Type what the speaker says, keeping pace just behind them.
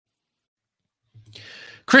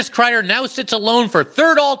Chris Kreider now sits alone for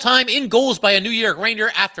third all-time in goals by a New York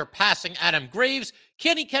Ranger after passing Adam Graves.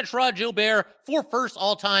 Can he catch Rod Gilbert for first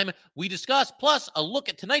all-time? We discuss, plus a look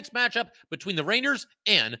at tonight's matchup between the Rangers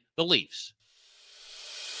and the Leafs.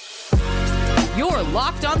 You're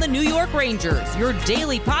Locked on the New York Rangers, your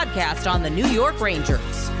daily podcast on the New York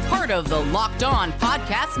Rangers. Part of the Locked On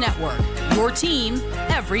Podcast Network, your team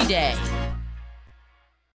every day.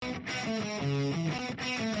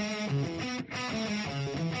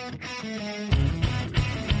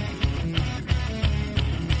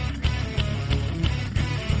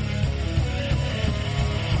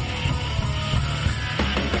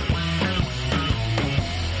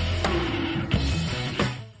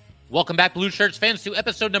 Welcome back, Blue Shirts fans, to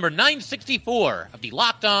episode number 964 of the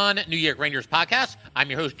Locked On New York Rangers podcast. I'm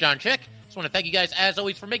your host, John Chick. Just want to thank you guys, as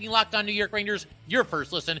always, for making Locked On New York Rangers your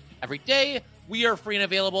first listen every day. We are free and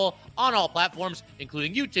available on all platforms,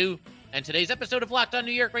 including YouTube. And today's episode of Locked On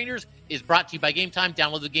New York Rangers is brought to you by Game Time.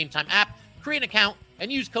 Download the Game Time app, create an account, and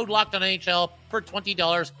use code LOCKEDONNHL for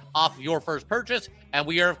 $20 off your first purchase. And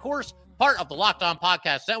we are, of course, part of the Locked On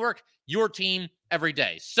Podcast Network, your team every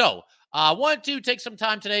day. So, I want to take some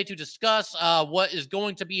time today to discuss what is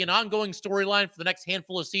going to be an ongoing storyline for the next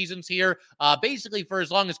handful of seasons here, basically for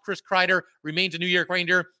as long as Chris Kreider remains a New York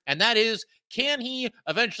Ranger, and that is, can he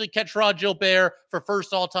eventually catch Rod Gilbert for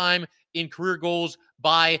first all-time in career goals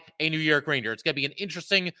by a New York Ranger? It's going to be an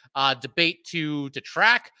interesting debate to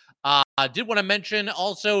track. I did want to mention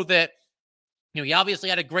also that he obviously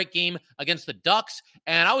had a great game against the Ducks,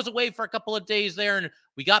 and I was away for a couple of days there, and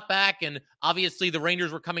we got back, and obviously the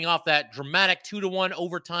Rangers were coming off that dramatic 2-1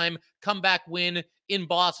 overtime comeback win in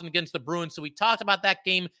Boston against the Bruins, so we talked about that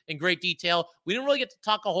game in great detail. We didn't really get to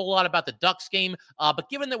talk a whole lot about the Ducks game, but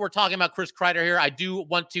given that we're talking about Chris Kreider here, I do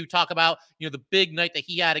want to talk about the big night that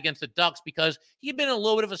he had against the Ducks, because he had been in a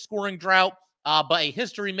little bit of a scoring drought, but a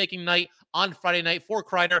history-making night on Friday night for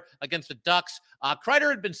Kreider against the Ducks. Kreider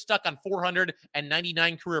had been stuck on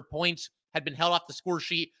 499 career points, had been held off the score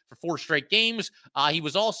sheet for 4 straight games. He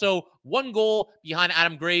was also 1 goal behind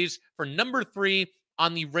Adam Graves for number 3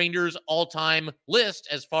 on the Rangers all-time list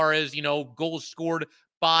as far as, goals scored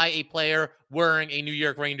by a player wearing a New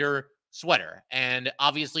York Ranger sweater. And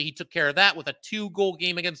obviously he took care of that with a 2-goal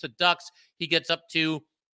game against the Ducks. He gets up to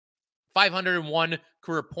 501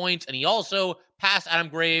 career points, and he also passed Adam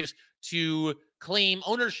Graves to claim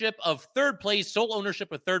ownership of third place, sole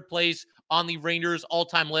ownership of third place on the Rangers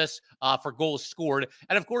all-time list for goals scored.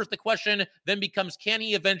 And of course, the question then becomes, can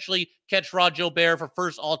he eventually catch Rod Gilbert for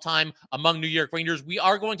first all-time among New York Rangers? We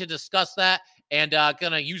are going to discuss that and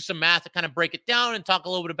going to use some math to kind of break it down and talk a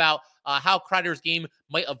little bit about how Kreider's game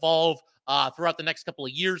might evolve throughout the next couple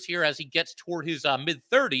of years here as he gets toward his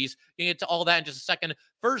mid-30s. We'll get to all that in just a second.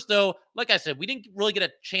 First, though, like I said, we didn't really get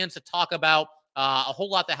a chance to talk about a whole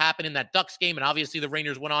lot that happened in that Ducks game, and obviously the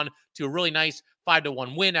Rangers went on to a really nice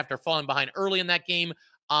 5-1 win after falling behind early in that game.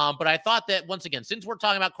 But I thought that, once again, since we're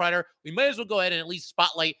talking about Kreider, we might as well go ahead and at least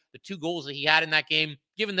spotlight the 2 goals that he had in that game,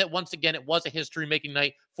 given that, once again, it was a history-making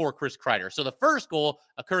night for Chris Kreider. So the first goal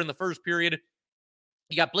occurred in the first period.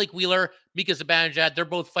 You got Blake Wheeler, Mika Zibanejad. They're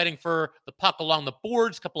both fighting for the puck along the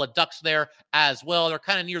boards. A couple of Ducks there as well. They're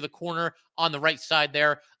kind of near the corner on the right side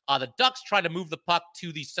there. The Ducks try to move the puck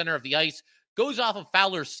to the center of the ice. Goes off of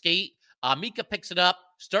Fowler's skate. Mika picks it up,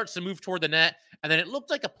 starts to move toward the net, and then it looked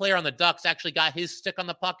like a player on the Ducks actually got his stick on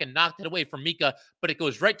the puck and knocked it away from Mika, but it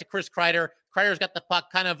goes right to Chris Kreider. Kreider's got the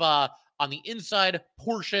puck kind of on the inside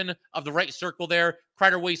portion of the right circle there.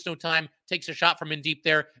 Kreider wastes no time, takes a shot from in deep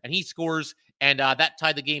there, and he scores, and that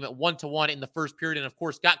tied the game at 1-1 in the first period, and of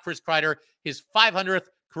course got Chris Kreider his 500th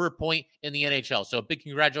career point in the NHL. So a big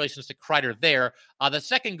congratulations to Kreider there. The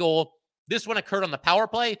second goal, this one occurred on the power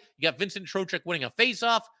play. You got Vincent Trocheck winning a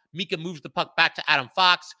faceoff. Mika moves the puck back to Adam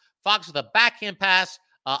Fox. Fox with a backhand pass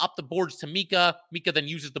up the boards to Mika. Mika then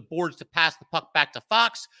uses the boards to pass the puck back to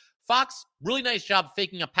Fox. Fox, really nice job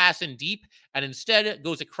faking a pass in deep, and instead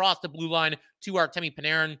goes across the blue line to Artemi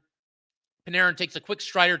Panarin. Panarin takes a quick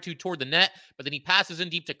stride or two toward the net, but then he passes in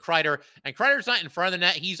deep to Kreider, and Kreider's not in front of the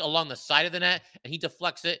net. He's along the side of the net, and he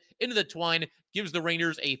deflects it into the twine, gives the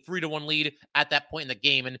Rangers a 3-1 lead at that point in the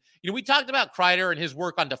game. And, we talked about Kreider and his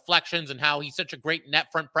work on deflections and how he's such a great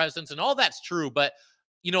net front presence, and all that's true, but,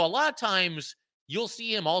 a lot of times you'll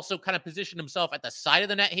see him also kind of position himself at the side of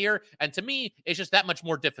the net here, and to me, it's just that much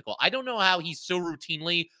more difficult. I don't know how he's so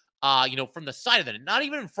routinely from the side of the net, not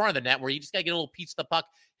even in front of the net where you just got to get a little piece of the puck.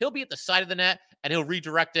 He'll be at the side of the net and he'll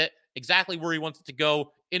redirect it exactly where he wants it to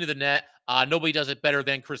go, into the net. Nobody does it better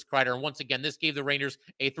than Chris Kreider. And once again, this gave the Rangers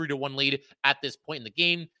a 3-1 lead at this point in the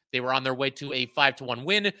game. They were on their way to a 5-1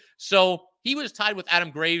 win. So he was tied with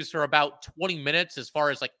Adam Graves for about 20 minutes as far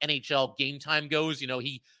as like NHL game time goes.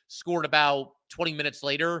 He scored about 20 minutes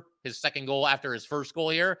later, his second goal after his first goal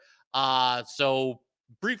here. So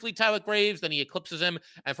briefly tied with Graves, then he eclipses him.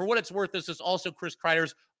 And for what it's worth, this is also Chris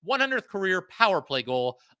Kreider's 100th career power play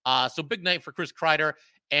goal. So big night for Chris Kreider.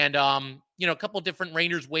 And, a couple different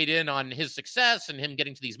Rangers weighed in on his success and him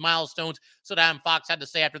getting to these milestones. So Adam Fox had to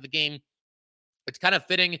say after the game, it's kind of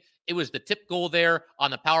fitting. It was the tip goal there on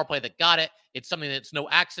the power play that got it. It's something that's no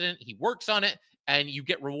accident. He works on it, and you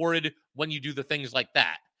get rewarded when you do the things like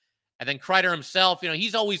that. And then Kreider himself,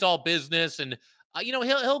 he's always all business, and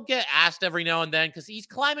he'll get asked every now and then because he's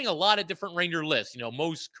climbing a lot of different Ranger lists.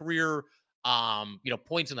 Most career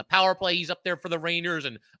points in the power play, he's up there for the Rangers,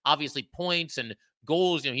 and obviously points and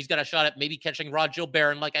goals. He's got a shot at maybe catching Rod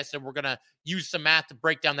Gilbert. And like I said, we're going to use some math to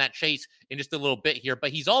break down that chase in just a little bit here.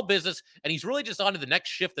 But he's all business, and he's really just on to the next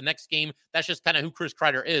shift, the next game. That's just kind of who Chris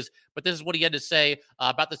Kreider is. But this is what he had to say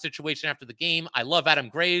about the situation after the game. I love Adam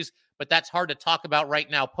Graves, but that's hard to talk about right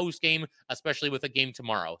now post-game, especially with a game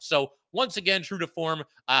tomorrow. So once again, true to form,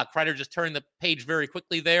 Kreider just turned the page very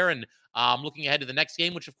quickly there, and looking ahead to the next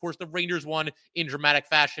game, which, of course, the Rangers won in dramatic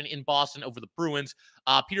fashion in Boston over the Bruins.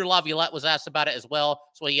 Peter Laviolette was asked about it as well.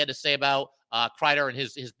 So what he had to say about Kreider and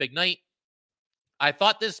his big night. I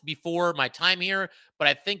thought this before my time here, but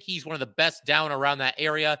I think he's one of the best down around that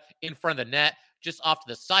area in front of the net, just off to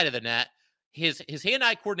the side of the net. His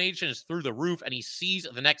hand-eye coordination is through the roof, and he sees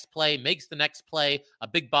the next play, makes the next play, a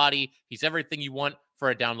big body. He's everything you want for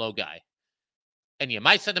a down-low guy. And yeah,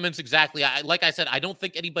 my sentiments exactly. Like I said, I don't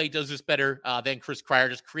think anybody does this better than Chris Kreider,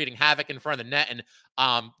 just creating havoc in front of the net, and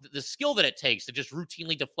the skill that it takes to just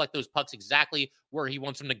routinely deflect those pucks exactly where he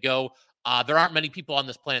wants them to go. There aren't many people on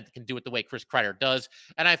this planet that can do it the way Chris Kreider does.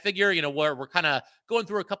 And I figure, we're kind of going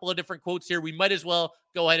through a couple of different quotes here. We might as well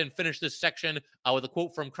go ahead and finish this section with a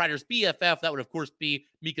quote from Kreider's BFF. That would, of course, be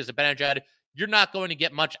Mika Zibanejad. You're not going to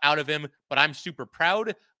get much out of him, but I'm super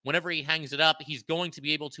proud. Whenever he hangs it up, he's going to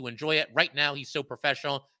be able to enjoy it. Right now, he's so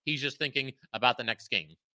professional. He's just thinking about the next game.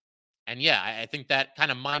 And yeah, I think that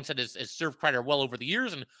kind of mindset has served Kreider well over the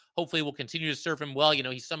years, and hopefully will continue to serve him well.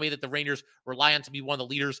 He's somebody that the Rangers rely on to be one of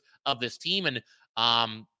the leaders of this team. And,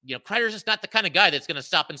 Kreider's just not the kind of guy that's going to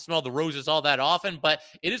stop and smell the roses all that often, but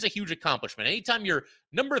it is a huge accomplishment. Anytime you're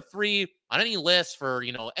number 3 on any list for,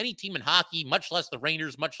 any team in hockey, much less the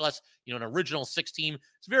Rangers, much less, an original 6 team,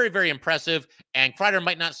 it's very, very impressive. And Kreider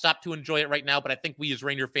might not stop to enjoy it right now, but I think we as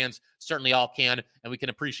Ranger fans certainly all can, and we can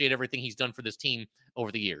appreciate everything he's done for this team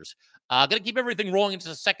over the years. Going to keep everything rolling into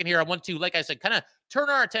the second here. I want to, like I said, kind of turn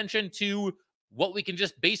our attention to what we can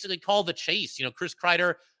just basically call the chase. Chris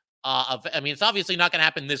Kreider, it's obviously not going to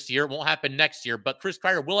happen this year. It won't happen next year, but Chris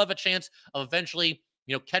Kreider will have a chance of eventually,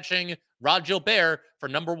 catching Rod Gilbert for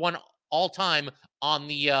number 1 all time on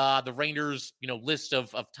the Rangers, list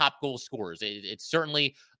of top goal scorers. It's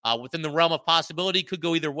certainly within the realm of possibility. Could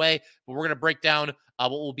go either way, but we're going to break down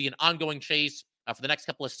what will be an ongoing chase for the next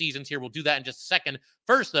couple of seasons here. We'll do that in just a second.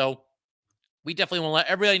 First, though, we definitely want to let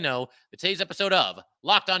everybody know that today's episode of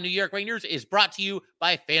Locked On New York Rangers is brought to you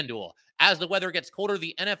by FanDuel. As the weather gets colder,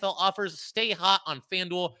 the NFL offers stay hot on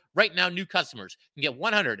FanDuel. Right now, new customers can get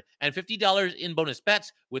 $150 in bonus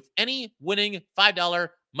bets with any winning $5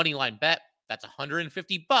 moneyline bet. That's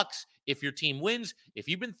 $150 if your team wins. If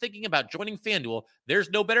you've been thinking about joining FanDuel,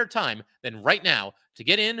 there's no better time than right now to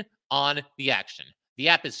get in on the action. The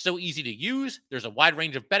app is so easy to use. There's a wide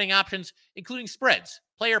range of betting options, including spreads,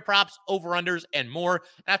 player props, over-unders, and more.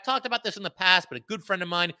 And I've talked about this in the past, but a good friend of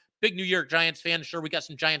mine, big New York Giants fan, sure, we got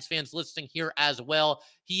some Giants fans listening here as well.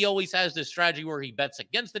 He always has this strategy where he bets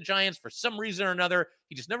against the Giants for some reason or another.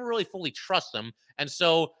 He just never really fully trusts them. And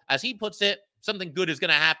so, as he puts it, something good is going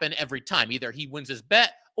to happen every time. Either he wins his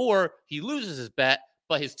bet or he loses his bet,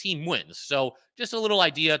 but his team wins. So just a little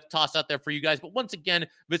idea to toss out there for you guys. But once again,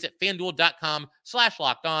 visit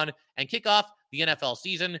FanDuel.com/lockedon and kick off the NFL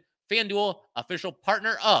season. FanDuel, official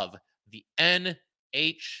partner of the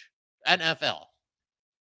NFL.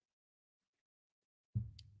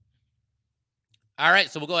 All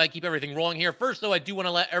right, so we'll go ahead and keep everything rolling here. First, though, I do want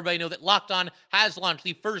to let everybody know that Locked On has launched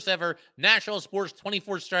the first ever national sports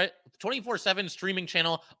 24/7 streaming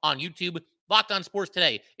channel on YouTube. Locked On Sports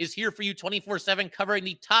Today is here for you 24/7, covering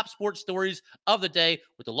the top sports stories of the day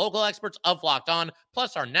with the local experts of Locked On,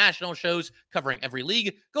 plus our national shows covering every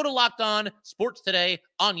league. Go to Locked On Sports Today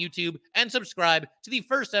on YouTube and subscribe to the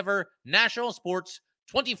first ever national sports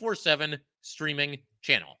 24/7 streaming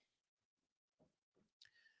channel.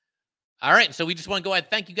 All right, so we just want to go ahead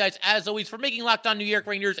and thank you guys, as always, for making Locked On New York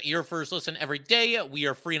Rangers your first listen every day. We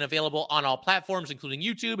are free and available on all platforms, including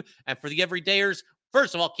YouTube. And for the everydayers,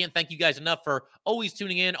 First of all, can't thank you guys enough for always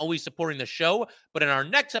tuning in, always supporting the show. But in our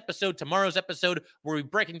next episode, tomorrow's episode, we'll be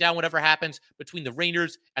breaking down whatever happens between the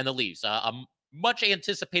Rangers and the Leafs. A much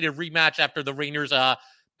anticipated rematch after the Rangers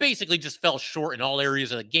basically just fell short in all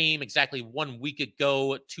areas of the game exactly 1 week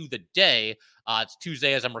ago to the day. It's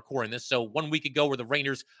Tuesday as I'm recording this. So 1 week ago where the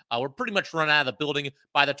Rangers were pretty much run out of the building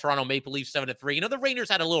by the Toronto Maple Leafs 7-3. The Rangers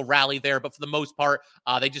had a little rally there, but for the most part,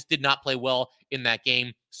 they just did not play well in that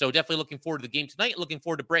game. So definitely looking forward to the game tonight. Looking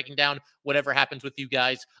forward to breaking down whatever happens with you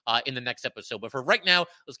guys in the next episode. But for right now,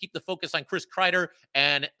 let's keep the focus on Chris Kreider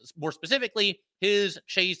and more specifically his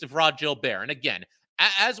chase of Rod Gilbert. And again,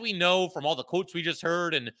 as we know from all the quotes we just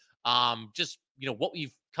heard and just, what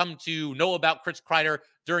we've come to know about Chris Kreider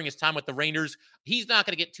during his time with the Rangers, he's not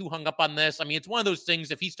going to get too hung up on this. I mean, it's one of those things,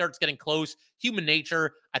 if he starts getting close, human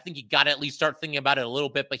nature, I think you got to at least start thinking about it a little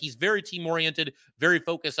bit, but he's very team-oriented, very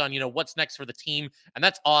focused on, what's next for the team, and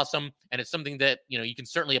that's awesome, and it's something that, you can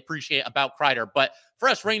certainly appreciate about Kreider. But for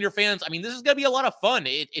us Ranger fans, I mean, this is going to be a lot of fun.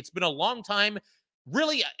 It's been a long time.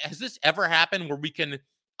 Really, has this ever happened where we can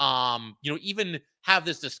even have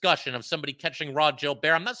this discussion of somebody catching Rod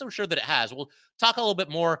Gilbert? I'm not so sure that it has. We'll talk a little bit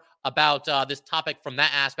more about this topic from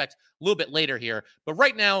that aspect a little bit later here. But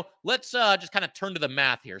right now, let's just kind of turn to the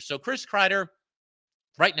math here. So Chris Kreider,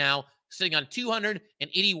 right now, sitting on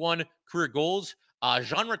 281 career goals.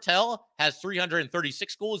 Jean Rattel has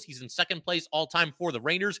 336 goals. He's in second place all-time for the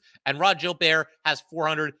Rangers. And Rod Gilbert has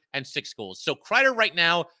 406 goals. So Kreider right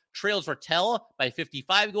now trails Rattel by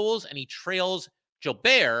 55 goals, and he trails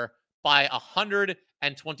Gilbert by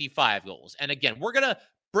 125 goals. And again, we're going to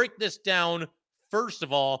break this down, first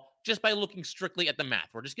of all, just by looking strictly at the math.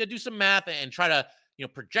 We're just going to do some math and try to,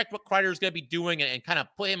 project what Kreider is going to be doing and kind of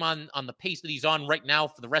put him on the pace that he's on right now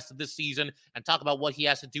for the rest of this season and talk about what he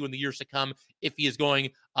has to do in the years to come if he is going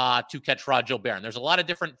to catch Rod Gilbert. And there's a lot of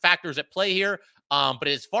different factors at play here. But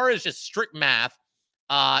as far as just strict math,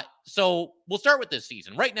 so we'll start with this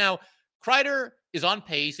season. Right now, Kreider is on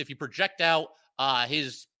pace. If you project out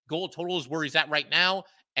his goal totals where he's at right now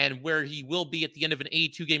and where he will be at the end of an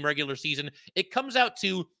 82-game regular season, it comes out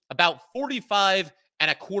to about 45 and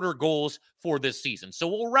a quarter goals for this season. So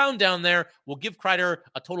we'll round down there. We'll give Kreider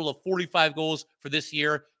a total of 45 goals for this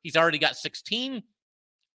year. He's already got 16.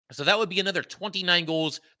 So that would be another 29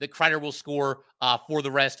 goals that Kreider will score for the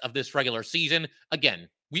rest of this regular season. Again,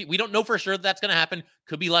 we don't know for sure that's going to happen.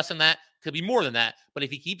 Could be less than that. Could be more than that. But if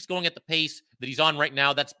he keeps going at the pace that he's on right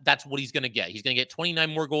now, that's what he's going to get. He's going to get 29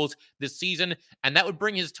 more goals this season. And that would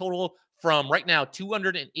bring his total from right now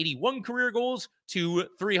 281 career goals to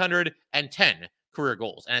 310 career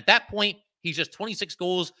goals. And at that point, he's just 26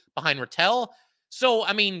 goals behind Rattel. So,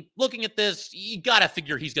 I mean, looking at this, you got to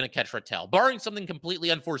figure he's going to catch Rattel. Barring something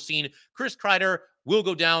completely unforeseen, Chris Kreider will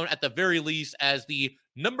go down at the very least as the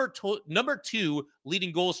number two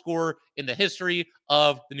leading goal scorer in the history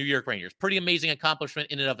of the New York Rangers. Pretty amazing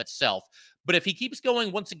accomplishment in and of itself. But if he keeps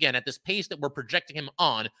going once again at this pace that we're projecting him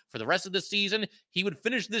on for the rest of the season, he would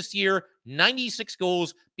finish this year 96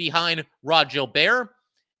 goals behind Rod Gilbert.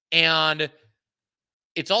 And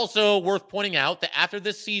it's also worth pointing out that after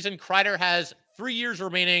this season, Kreider has 3 years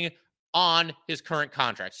remaining on his current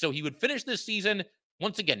contract. So he would finish this season,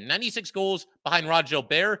 once again, 96 goals behind Rod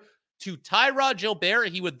Gilbert. To tie Rod Gilbert,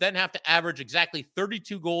 he would then have to average exactly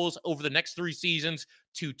 32 goals over the next 3 seasons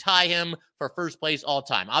to tie him for first place all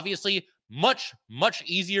time. Obviously, much, much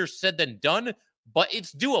easier said than done, but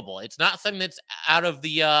it's doable. It's not something that's out of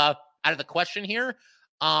the question here.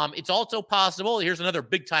 It's also possible. Here's another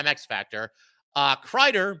big time X factor.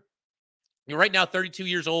 Kreider, you're right now 32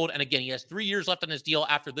 years old, and again, he has 3 years left on his deal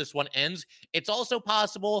after this one ends. It's also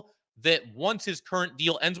possible that once his current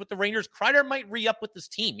deal ends with the Rangers, Kreider might re-up with this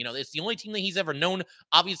team. It's the only team that he's ever known.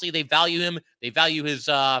 Obviously, they value him. They value his,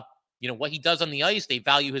 what he does on the ice. They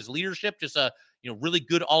value his leadership, just a, really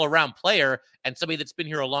good all-around player and somebody that's been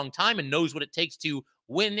here a long time and knows what it takes to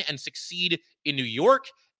win and succeed in New York.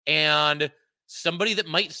 And somebody that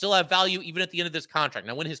might still have value even at the end of this contract.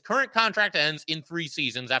 Now, when his current contract ends in 3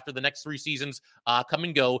 seasons, after the next 3 seasons come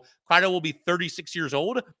and go, Kreider will be 36 years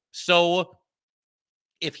old. So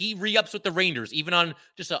if he re-ups with the Rangers, even on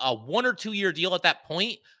just a 1 or 2 year deal at that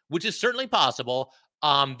point, which is certainly possible,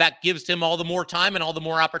 that gives him all the more time and all the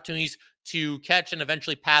more opportunities to catch and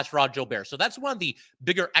eventually pass Rod Gilbert. So that's one of the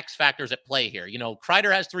bigger X factors at play here.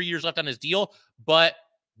 Kreider has 3 years left on his deal, but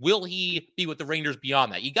will he be with the Rangers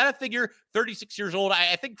beyond that? You got to figure 36 years old.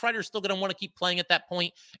 I think Kreider's still going to want to keep playing at that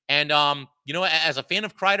point. And, as a fan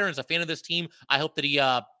of Kreider, as a fan of this team, I hope that he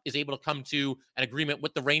is able to come to an agreement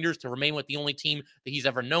with the Rangers to remain with the only team that he's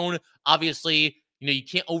ever known. Obviously, you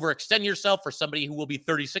can't overextend yourself for somebody who will be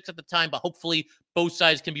 36 at the time, but hopefully both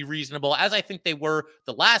sides can be reasonable, as I think they were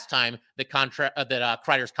the last time the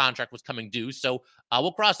Kreider's contract was coming due. So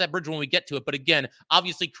we'll cross that bridge when we get to it. But again,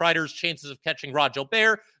 obviously Kreider's chances of catching Rod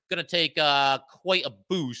Gilbert going to take quite a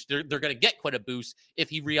boost. They're going to get quite a boost if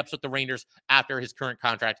he re-ups with the Rangers after his current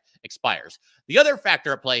contract expires. The other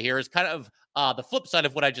factor at play here is kind of the flip side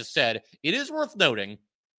of what I just said. It is worth noting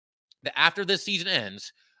that after this season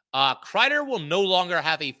ends, Kreider will no longer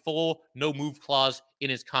have a full no-move clause in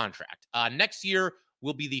his contract. Next year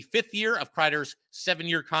will be the 5th year of Kreider's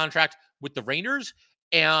 7-year contract with the Rangers.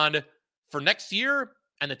 And for next year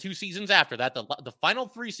and the 2 seasons after that, the final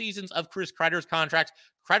 3 seasons of Chris Kreider's contract,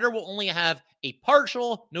 Kreider will only have a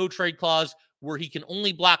partial no-trade clause where he can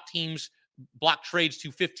only block trades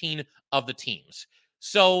to 15 of the teams.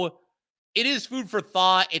 So it is food for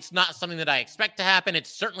thought. It's not something that I expect to happen.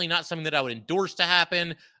 It's certainly not something that I would endorse to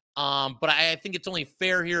happen. But I think it's only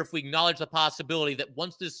fair here if we acknowledge the possibility that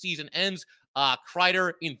once this season ends,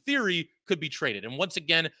 Kreider, in theory, could be traded. And once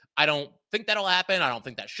again, I don't think that'll happen. I don't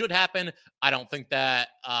think that should happen. I don't think that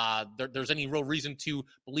there's any real reason to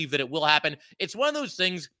believe that it will happen. It's one of those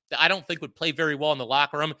things that I don't think would play very well in the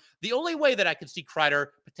locker room. The only way that I could see Kreider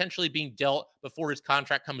potentially being dealt before his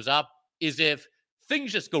contract comes up is if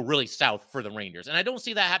things just go really south for the Rangers. And I don't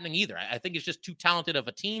see that happening either. I think it's just too talented of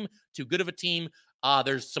a team, too good of a team.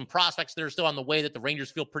 There's some prospects that are still on the way that the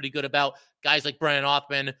Rangers feel pretty good about. Guys like Brandon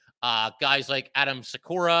Othman, guys like Adam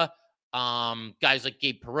Sikora, guys like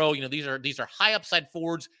Gabe Perreault. These are high upside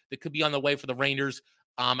forwards that could be on the way for the Rangers.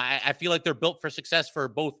 I feel like they're built for success for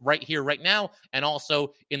both right here, right now, and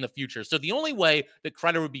also in the future. So the only way that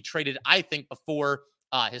Kreider would be traded, I think, before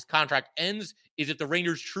his contract ends is if the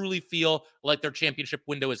Rangers truly feel like their championship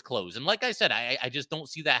window is closed. And like I said, I just don't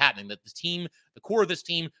see that happening, that the core of this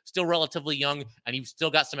team, still relatively young, and you've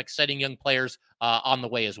still got some exciting young players on the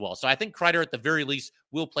way as well. So I think Kreider, at the very least,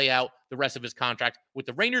 will play out the rest of his contract with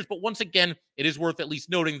the Rangers. But once again, it is worth at least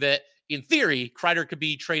noting that, in theory, Kreider could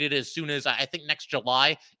be traded as soon as, I think next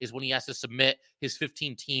July is when he has to submit his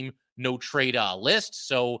 15-team no-trade list.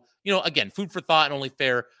 So, again, food for thought, and only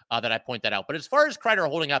fair that I point that out. But as far as Kreider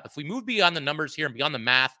holding up, if we move beyond the numbers here and beyond the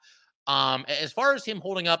math, as far as him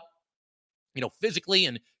holding up, physically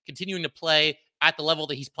and continuing to play at the level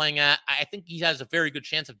that he's playing at, I think he has a very good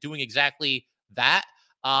chance of doing exactly that.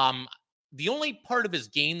 The only part of his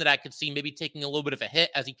game that I could see maybe taking a little bit of a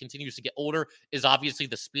hit as he continues to get older is obviously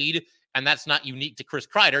the speed. And that's not unique to Chris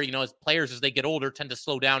Kreider. As players, as they get older, tend to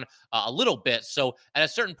slow down a little bit. So at a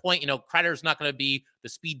certain point, Kreider's not going to be the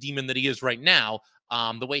speed demon that he is right now.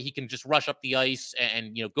 The way he can just rush up the ice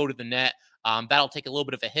and go to the net, that'll take a little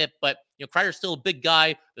bit of a hit. But, Kreider's still a big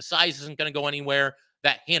guy. The size isn't going to go anywhere.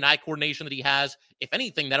 That hand-eye coordination that he has, if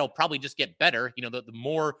anything, that'll probably just get better. The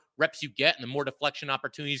more reps you get and the more deflection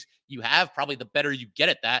opportunities you have, probably the better you get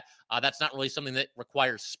at that. That's not really something that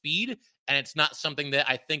requires speed, and it's not something that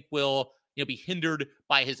I think will be hindered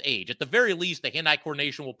by his age. At the very least, the hand-eye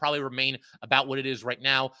coordination will probably remain about what it is right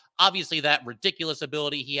now. Obviously, that ridiculous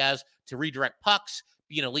ability he has to redirect pucks,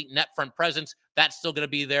 be an elite net front presence, that's still going to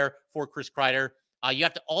be there for Chris Kreider. You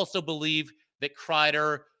have to also believe that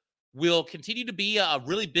Kreider will continue to be a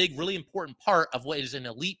really big, really important part of what is an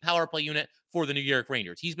elite power play unit for the New York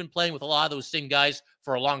Rangers. He's been playing with a lot of those same guys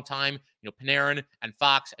for a long time. Panarin and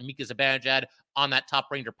Fox and Mika Zibanejad on that top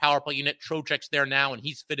Ranger power play unit. Trocheck's there now, and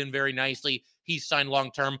he's fit in very nicely. He's signed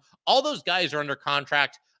long-term. All those guys are under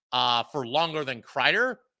contract for longer than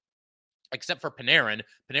Kreider, except for Panarin.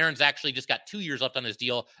 Panarin's actually just got 2 years left on his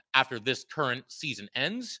deal after this current season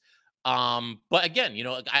ends. But again,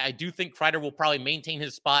 I do think Kreider will probably maintain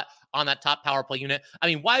his spot on that top power play unit. I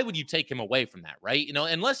mean, why would you take him away from that, right?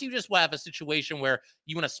 Unless you just have a situation where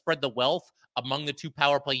you want to spread the wealth among the 2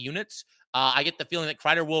 power play units. I get the feeling that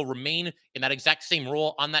Kreider will remain in that exact same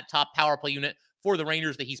role on that top power play unit for the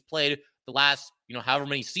Rangers that he's played the last, however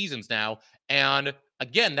many seasons now. And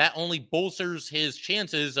again, that only bolsters his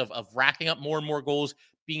chances of racking up more and more goals,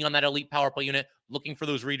 being on that elite power play unit, looking for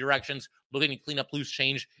those redirections, looking to clean up loose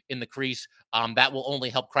change in the crease. That will only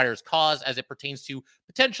help Kreider's cause as it pertains to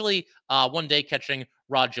potentially one day catching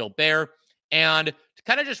Rod Gilbert. And to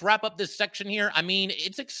kind of just wrap up this section here, I mean,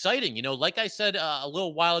 it's exciting. Like I said a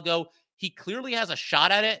little while ago, he clearly has a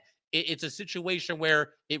shot at it. It's a situation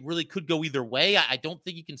where it really could go either way. I don't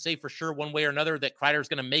think you can say for sure one way or another that Kreider's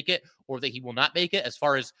going to make it or that he will not make it as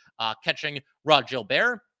far as catching Rod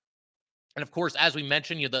Gilbert. And of course, as we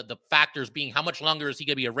mentioned, the factors being how much longer is he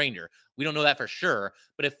going to be a Ranger? We don't know that for sure.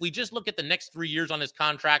 But if we just look at the next 3 years on his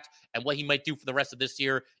contract and what he might do for the rest of this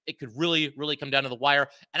year, it could really, really come down to the wire.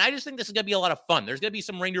 And I just think this is going to be a lot of fun. There's going to be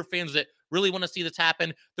some Ranger fans that really want to see this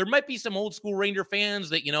happen. There might be some old school Ranger fans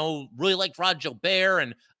that, really liked Rod Gilbert.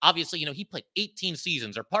 And obviously, he played 18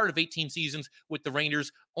 seasons or part of 18 seasons with the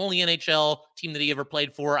Rangers, only NHL team that he ever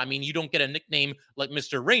played for. I mean, you don't get a nickname like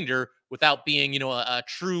Mr. Ranger without being, a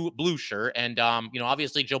true blue shirt. And,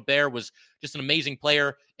 obviously Gilbert was just an amazing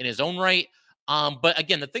player in his own right. But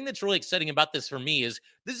again, the thing that's really exciting about this for me is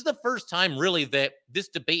this is the first time really that this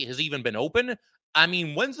debate has even been open. I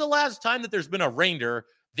mean, when's the last time that there's been a Ranger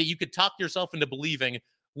that you could talk yourself into believing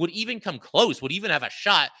would even come close, would even have a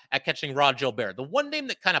shot at catching Rod Gilbert? The one name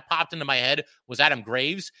that kind of popped into my head was Adam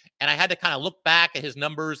Graves, and I had to kind of look back at his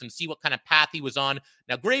numbers and see what kind of path he was on.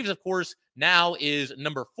 Now, Graves, of course, now is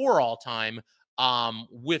number 4 all time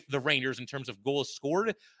with the Rangers in terms of goals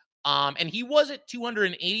scored. And he was at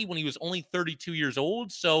 280 when he was only 32 years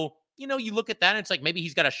old. So, you look at that and it's like maybe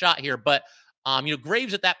he's got a shot here. But,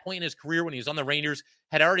 Graves at that point in his career when he was on the Rangers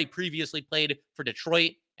had already previously played for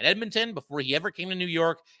Detroit and Edmonton before he ever came to New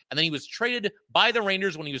York. And then he was traded by the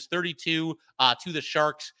Rangers when he was 32 to the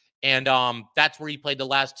Sharks. And that's where he played the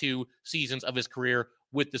last 2 seasons of his career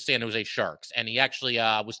with the San Jose Sharks. And he actually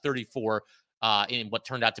was 34 in what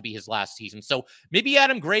turned out to be his last season. So maybe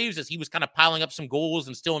Adam Graves, as he was kind of piling up some goals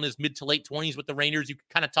and still in his mid to late 20s with the Rangers, you could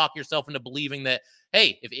kind of talk yourself into believing that,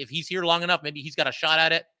 hey, if he's here long enough, maybe he's got a shot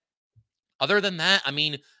at it. Other than that, I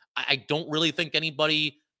mean, I don't really think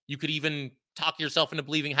anybody you could even talk yourself into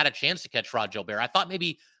believing had a chance to catch Rod Gilbert. I thought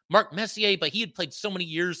maybe Mark Messier, but he had played so many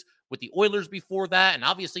years with the Oilers before that. And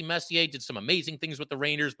obviously Messier did some amazing things with the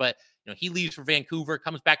Rangers, but he leaves for Vancouver,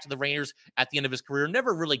 comes back to the Rangers at the end of his career,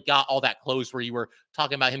 never really got all that close where you were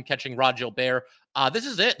talking about him catching Rod Gilbert. This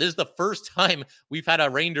is it. This is the first time we've had a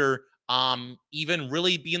Ranger even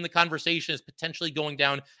really be in the conversation as potentially going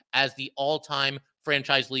down as the all-time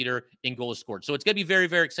franchise leader in goals scored. So it's going to be very,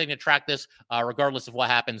 very exciting to track this regardless of what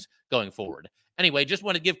happens going forward. Anyway, just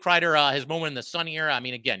want to give Kreider his moment in the sun here. I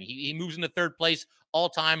mean, again, he moves into 3rd place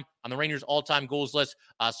all-time on the Rangers' all-time goals list.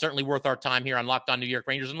 Certainly worth our time here on Locked On New York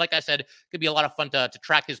Rangers. And like I said, it could be a lot of fun to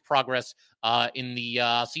track his progress in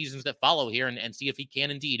the seasons that follow here and see if he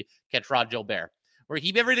can indeed catch Rod Gilbert. We're going to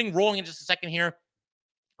keep everything rolling in just a second here.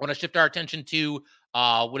 I want to shift our attention to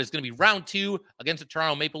what is going to be round 2 against the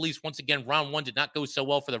Toronto Maple Leafs. Once again, round 1 did not go so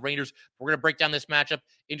well for the Rangers. We're going to break down this matchup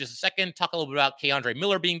in just a second, talk a little bit about K'Andre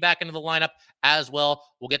Miller being back into the lineup as well.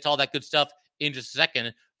 We'll get to all that good stuff in just a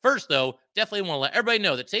second. First, though, definitely want to let everybody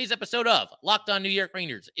know that today's episode of Locked On New York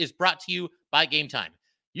Rangers is brought to you by Game Time.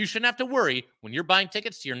 You shouldn't have to worry when you're buying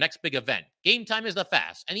tickets to your next big event. Game Time is the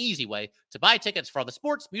fast and easy way to buy tickets for all the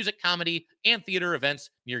sports, music, comedy, and theater events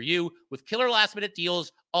near you with killer last-minute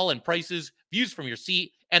deals, all-in prices, views from your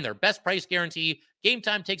seat, and their best price guarantee. Game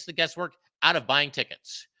Time takes the guesswork out of buying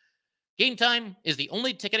tickets. Game Time is the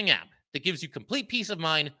only ticketing app that gives you complete peace of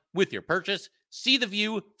mind with your purchase. See the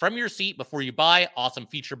view from your seat before you buy. Awesome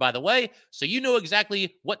feature, by the way, so you know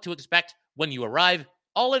exactly what to expect when you arrive.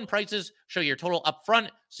 All-in prices show your total up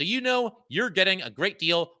front, so you know you're getting a great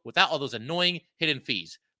deal without all those annoying hidden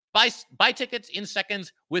fees. Buy tickets in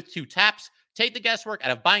seconds with 2 taps. Take the guesswork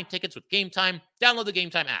out of buying tickets with Game Time. Download the Game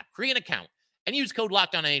Time app, create an account, and use code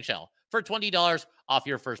LOCKEDONNHL for $20 off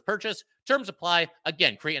your first purchase. Terms apply.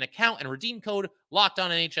 Again, create an account and redeem code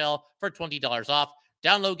LOCKEDONNHL for $20 off.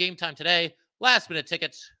 Download Game Time today. Last-minute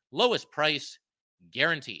tickets, lowest price,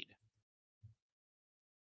 guaranteed.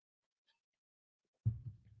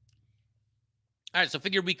 All right, so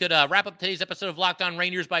figured we could wrap up today's episode of Locked On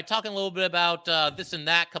Rangers by talking a little bit about this and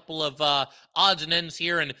that, couple of odds and ends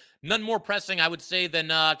here, and none more pressing, I would say, than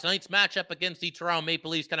tonight's matchup against the Toronto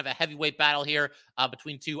Maple Leafs, kind of a heavyweight battle here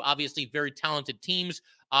between 2 obviously very talented teams.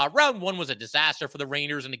 Round 1 was a disaster for the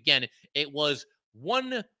Rangers, and again, it was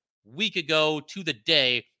 1 week ago to the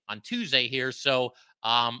day on Tuesday here, so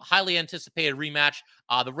highly anticipated rematch.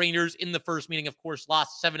 The Rangers in the first meeting, of course,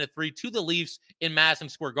 lost 7-3 to the Leafs in Madison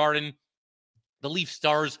Square Garden. The Leaf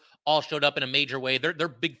stars all showed up in a major way. Their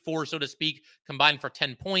big 4, so to speak, combined for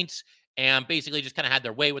 10 points and basically just kind of had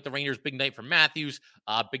their way with the Rangers. Big night for Matthews,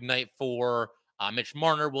 big night for Mitch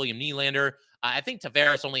Marner, William Nylander. I think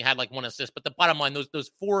Tavares only had like 1 assist, but the bottom line, those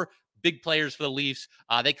 4 big players for the Leafs,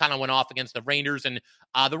 they kind of went off against the Rangers, and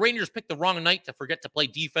the Rangers picked the wrong night to forget to play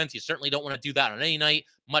defense. You certainly don't want to do that on any night,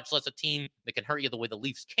 much less a team that can hurt you the way the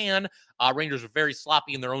Leafs can. Rangers were very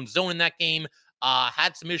sloppy in their own zone in that game.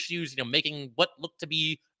 Had some issues, making what looked to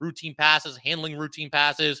be routine passes, handling routine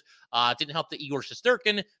passes. Didn't help that Igor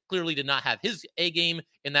Shesterkin clearly did not have his A game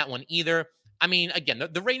in that one either. I mean, again,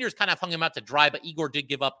 the Rangers kind of hung him out to dry, but Igor did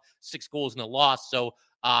give up 6 goals in the loss. So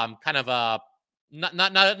kind of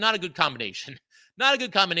not a good combination. Not a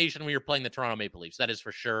good combination when you're playing the Toronto Maple Leafs, that is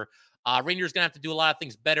for sure. Rangers going to have to do a lot of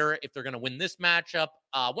things better if they're going to win this matchup.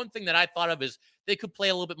 One thing that I thought of is they could play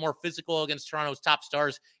a little bit more physical against Toronto's top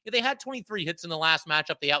stars. Yeah, they had 23 hits in the last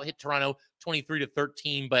matchup. They out-hit Toronto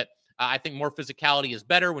 23-13, but I think more physicality is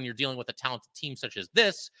better when you're dealing with a talented team such as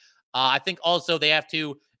this. I think also they have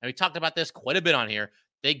to, and we talked about this quite a bit on here,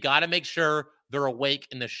 they got to make sure they're awake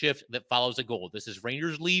in the shift that follows a goal. This is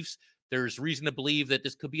Rangers-Leafs. There's reason to believe that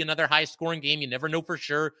this could be another high-scoring game. You never know for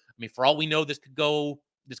sure. I mean, for all we know, this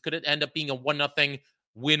could end up being a 1-0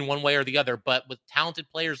 win one way or the other. But with talented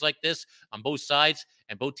players like this on both sides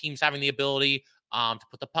and both teams having the ability to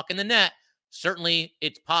put the puck in the net, certainly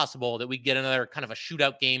it's possible that we get another kind of a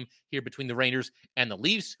shootout game here between the Rangers and the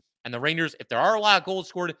Leafs. And the Rangers, if there are a lot of goals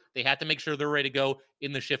scored, they have to make sure they're ready to go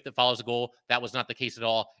in the shift that follows a goal. That was not the case at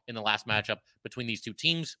all in the last matchup between these two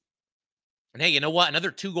teams. And hey, you know what?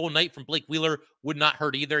 Another 2-goal night from Blake Wheeler would not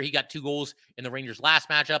hurt either. He got 2 goals in the Rangers' last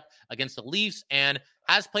matchup against the Leafs and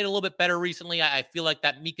has played a little bit better recently. I feel like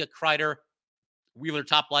that Mika Kreider Wheeler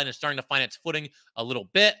top line is starting to find its footing a little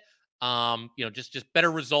bit. Just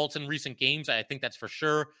better results in recent games. I think that's for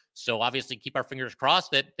sure. So obviously keep our fingers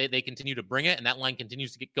crossed that they continue to bring it and that line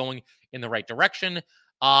continues to get going in the right direction.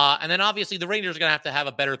 And then obviously the Rangers are going to have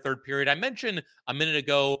a better third period. I mentioned a minute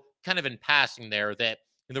ago, kind of in passing there, that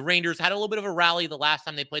the Rangers had a little bit of a rally the last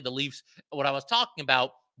time they played the Leafs. What I was talking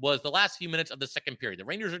about was the last few minutes of the second period. The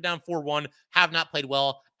Rangers are down 4-1, have not played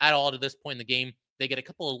well at all to this point in the game. They get a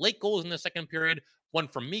couple of late goals in the second period, one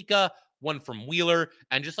from Mika, one from Wheeler,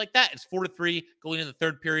 and just like that, it's 4-3 going into the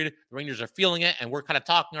third period. The Rangers are feeling it, and we're kind of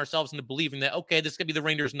talking ourselves into believing that, okay, this could be the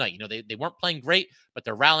Rangers' night. They weren't playing great, but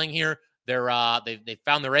they're rallying here. They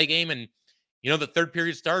found their A game, and the third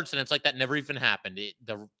period starts, and it's like that never even happened.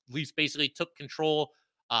 The Leafs basically took control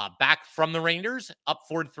back from the Rangers, up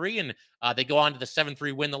 4-3, and they go on to the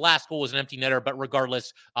 7-3 win. The last goal was an empty netter, but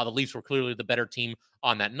regardless, the Leafs were clearly the better team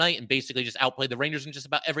on that night and basically just outplayed the Rangers in just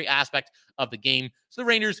about every aspect of the game. So the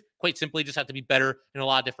Rangers, quite simply, just have to be better in a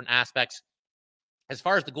lot of different aspects. As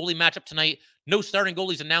far as the goalie matchup tonight, no starting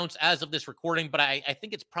goalies announced as of this recording, but I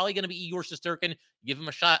think it's probably going to be Igor Shesterkin. Give him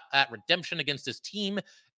a shot at redemption against this team.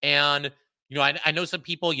 And I know some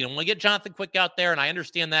people, want to get Jonathan Quick out there, and I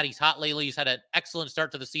understand that. He's hot lately. He's had an excellent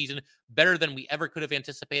start to the season, better than we ever could have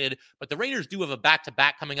anticipated. But the Rangers do have a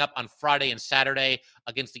back-to-back coming up on Friday and Saturday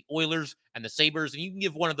against the Oilers and the Sabres, and you can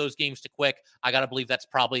give one of those games to Quick. I got to believe that's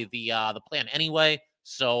probably the plan anyway,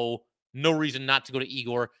 so no reason not to go to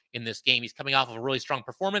Igor in this game. He's coming off of a really strong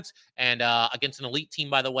performance and against an elite team,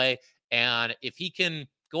 by the way, and if he can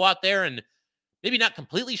go out there and maybe not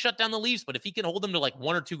completely shut down the Leafs, but if he can hold them to like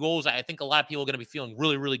 1 or 2 goals, I think a lot of people are going to be feeling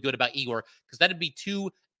really, really good about Igor because that'd be 2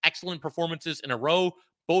 excellent performances in a row,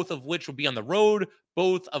 both of which would be on the road,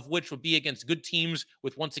 both of which would be against good teams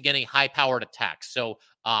with, once again, a high-powered attack. So,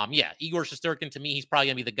 Igor Shesterkin, to me, he's probably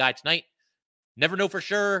going to be the guy tonight. Never know for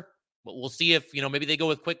sure, but we'll see if, maybe they go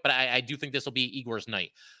with Quick, but I do think this will be Igor's night.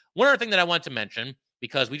 One other thing that I wanted to mention,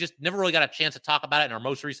 because we just never really got a chance to talk about it in our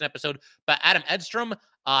most recent episode, but Adam Edstrom,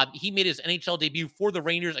 he made his NHL debut for the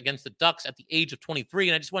Rangers against the Ducks at the age of 23,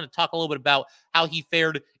 and I just want to talk a little bit about how he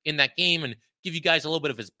fared in that game and give you guys a little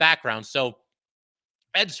bit of his background. So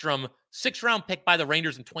Edstrom, 6th-round pick by the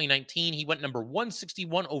Rangers in 2019. He went number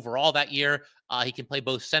 161 overall that year. He can play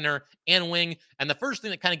both center and wing. And the first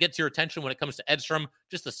thing that kind of gets your attention when it comes to Edstrom,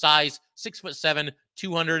 just the size, 6'7",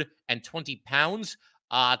 220 pounds.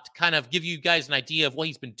 To kind of give you guys an idea of what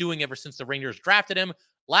he's been doing ever since the Rangers drafted him.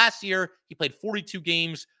 Last year, he played 42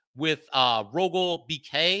 games with Rogel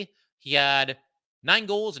BK. He had 9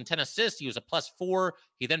 goals and 10 assists. He was a +4.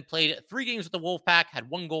 He then played 3 games with the Wolfpack, had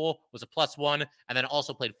 1 goal, was a +1, and then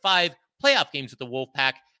also played 5 playoff games with the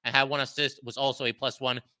Wolfpack and had 1 assist, was also a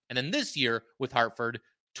 +1. And then this year with Hartford,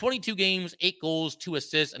 22 games, 8 goals, 2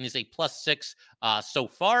 assists, and he's a +6 so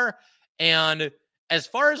far. And as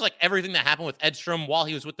far as like everything that happened with Edstrom while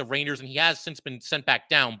he was with the Rangers, and he has since been sent back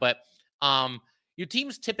down, but your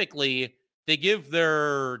teams typically, they give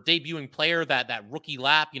their debuting player that rookie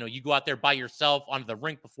lap. You go out there by yourself onto the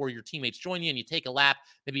rink before your teammates join you and you take a lap.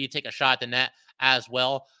 Maybe you take a shot at the net as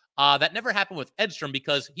well. That never happened with Edstrom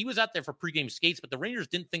because he was out there for pregame skates, but the Rangers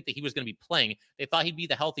didn't think that he was going to be playing. They thought he'd be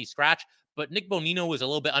the healthy scratch, but Nick Bonino was a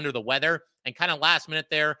little bit under the weather and kind of last minute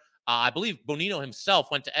there. I believe Bonino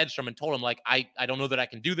himself went to Edstrom and told him, like, I don't know that I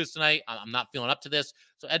can do this tonight. I'm not feeling up to this.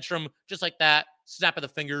 So Edstrom, just like that, snap of the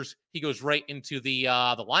fingers, he goes right into the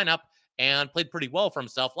lineup and played pretty well for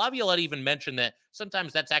himself. Laviolette even mentioned that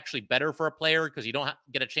sometimes that's actually better for a player because you don't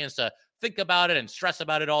get a chance to think about it and stress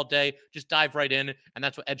about it all day. Just dive right in, and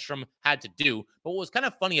that's what Edstrom had to do. But what was kind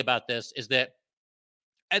of funny about this is that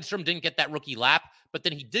Edstrom didn't get that rookie lap, but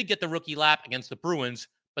then he did get the rookie lap against the Bruins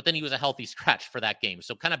but then he was a healthy scratch for that game.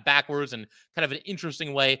 So kind of backwards and kind of an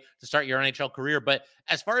interesting way to start your NHL career. But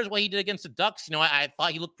as far as what he did against the Ducks, I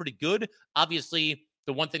thought he looked pretty good. Obviously,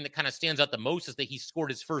 the one thing that kind of stands out the most is that he scored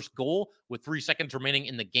his first goal with 3 seconds remaining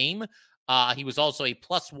in the game. He was also a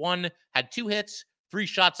 +1, had 2 hits, 3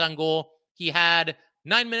 shots on goal. He had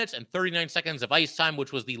 9 minutes and 39 seconds of ice time,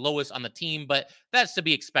 which was the lowest on the team, but that's to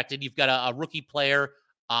be expected. You've got a rookie player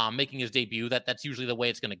making his debut. That's usually the way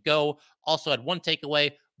it's going to go. Also had 1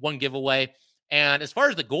 takeaway, 1 giveaway. And as far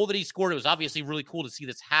as the goal that he scored, it was obviously really cool to see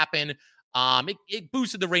this happen. It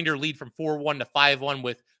boosted the Ranger lead from 4-1 to 5-1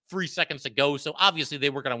 with 3 seconds to go. So obviously they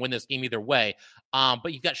were going to win this game either way.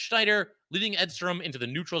 But you've got Schneider leading Edstrom into the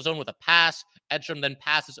neutral zone with a pass. Edstrom then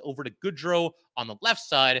passes over to Goodrow on the left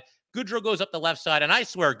side. Goodrow goes up the left side. And I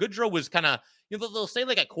swear, Goodrow was kind of, they'll say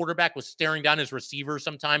like a quarterback was staring down his receiver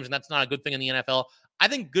sometimes, and that's not a good thing in the NFL. I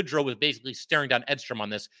think Goodrow was basically staring down Edstrom on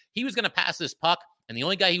this. He was going to pass this puck, and the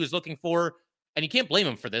only guy he was looking for, and you can't blame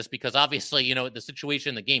him for this because obviously, the situation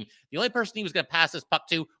in the game, the only person he was going to pass this puck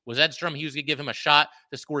to was Edstrom. He was going to give him a shot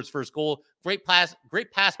to score his first goal. Great pass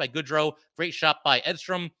by Goodrow, great shot by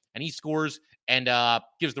Edstrom, and he scores and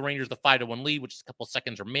gives the Rangers the 5-1 lead, which is a couple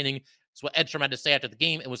seconds remaining. That's what Edstrom had to say after the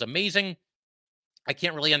game. It was amazing. I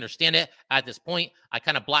can't really understand it at this point. I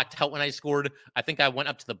kind of blacked out when I scored. I think I went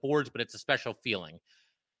up to the boards, but it's a special feeling.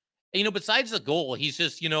 And, besides the goal, he's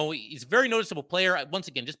just, he's a very noticeable player. Once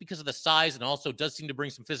again, just because of the size, and also does seem to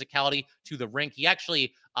bring some physicality to the rink. He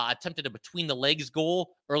actually attempted a between the legs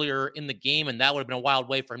goal earlier in the game, and that would have been a wild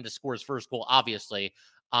way for him to score his first goal, obviously.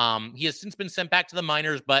 He has since been sent back to the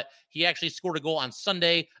minors, but he actually scored a goal on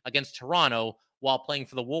Sunday against Toronto while playing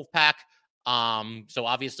for the Wolfpack. So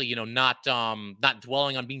obviously, not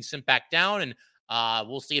dwelling on being sent back down, and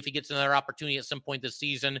we'll see if he gets another opportunity at some point this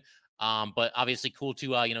season. But obviously cool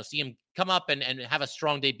to, see him come up and have a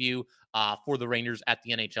strong debut for the Rangers at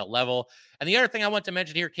the NHL level. And the other thing I want to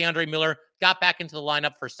mention here, K'Andre Miller got back into the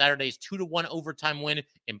lineup for Saturday's 2-1 overtime win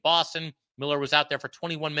in Boston. Miller was out there for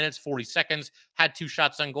 21 minutes, 40 seconds, had 2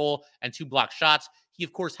 shots on goal and 2 blocked shots. He,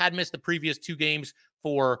 of course, had missed the previous 2 games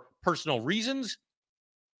for personal reasons.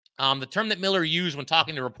 The term that Miller used when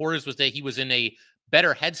talking to reporters was that he was in a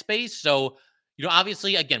better headspace. So,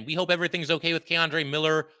 obviously, again, we hope everything's okay with K'Andre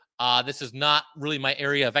Miller. This is not really my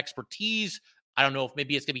area of expertise. I don't know if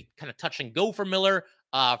maybe it's going to be kind of touch and go for Miller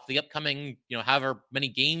for the upcoming, however many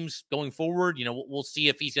games going forward. We'll see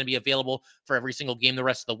if he's going to be available for every single game the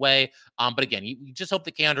rest of the way. But again, you just hope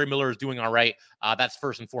that K'Andre Miller is doing all right. That's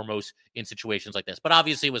first and foremost in situations like this. But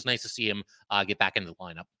obviously, it was nice to see him get back into the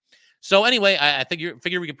lineup. So anyway, I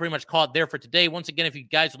figure we can pretty much call it there for today. Once again, if you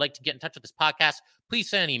guys would like to get in touch with this podcast, please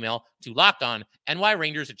send an email to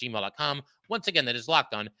lockedonnyrangers@gmail.com. Once again, that is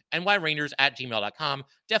lockedonnyrangers@gmail.com.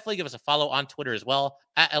 Definitely give us a follow on Twitter as well,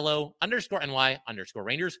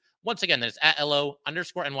 @LO_NY_Rangers. Once again, that is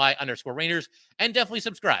 @LO_NY_Rangers. And definitely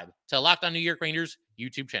subscribe to Locked On New York Rangers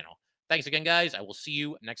YouTube channel. Thanks again, guys. I will see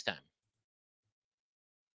you next time.